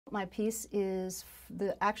My piece is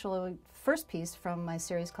the actual first piece from my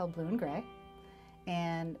series called Blue and Gray.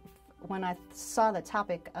 And when I saw the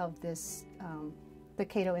topic of this, the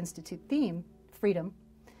Cato Institute theme, freedom,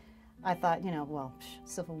 I thought, well,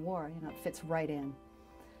 Civil War, it fits right in.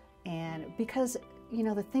 And because,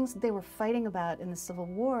 the things that they were fighting about in the Civil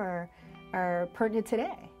War are pertinent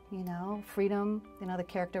today, freedom, the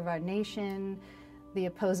character of our nation, the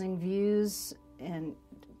opposing views and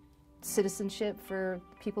citizenship for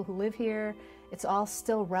people who live here, it's all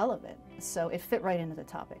still relevant. So it fit right into the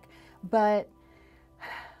topic. But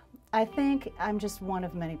I think I'm just one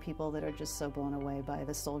of many people that are just so blown away by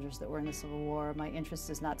the soldiers that were in the Civil War. My interest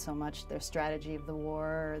is not so much their strategy of the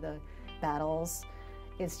war or the battles.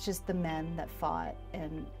 It's just the men that fought,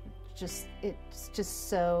 and it's just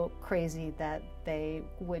so crazy that they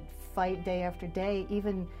would fight day after day,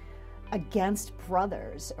 even against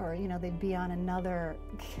brothers, or they'd be on another,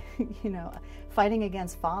 fighting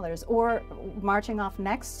against fathers, or marching off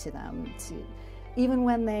next to them, even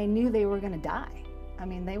when they knew they were going to die. I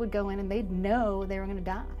mean, they would go in and they'd know they were going to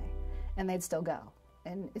die, and they'd still go.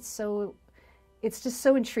 And it's just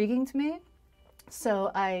so intriguing to me.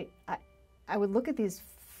 So I would look at these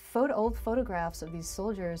old photographs of these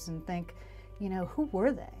soldiers and think, who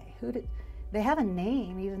were they? They have a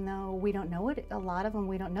name, even though we don't know it. A lot of them,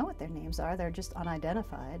 we don't know what their names are. They're just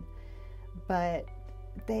unidentified. But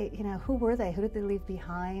they, who were they? Who did they leave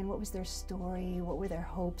behind? What was their story? What were their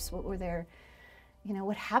hopes? What were their,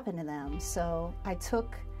 what happened to them? So I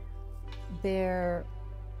took their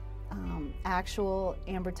actual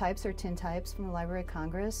amber types or tin types from the Library of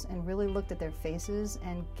Congress and really looked at their faces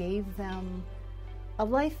and gave them a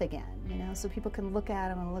life again, so people can look at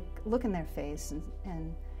them and look in their face.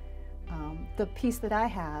 And the piece that I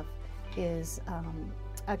have is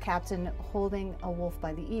a captain holding a wolf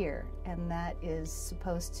by the ear, and that is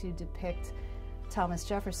supposed to depict Thomas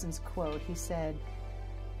Jefferson's quote. He said,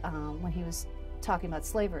 when he was talking about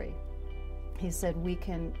slavery, he said,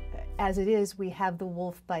 as it is, we have the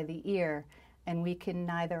wolf by the ear, and we can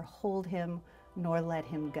neither hold him nor let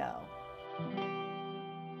him go.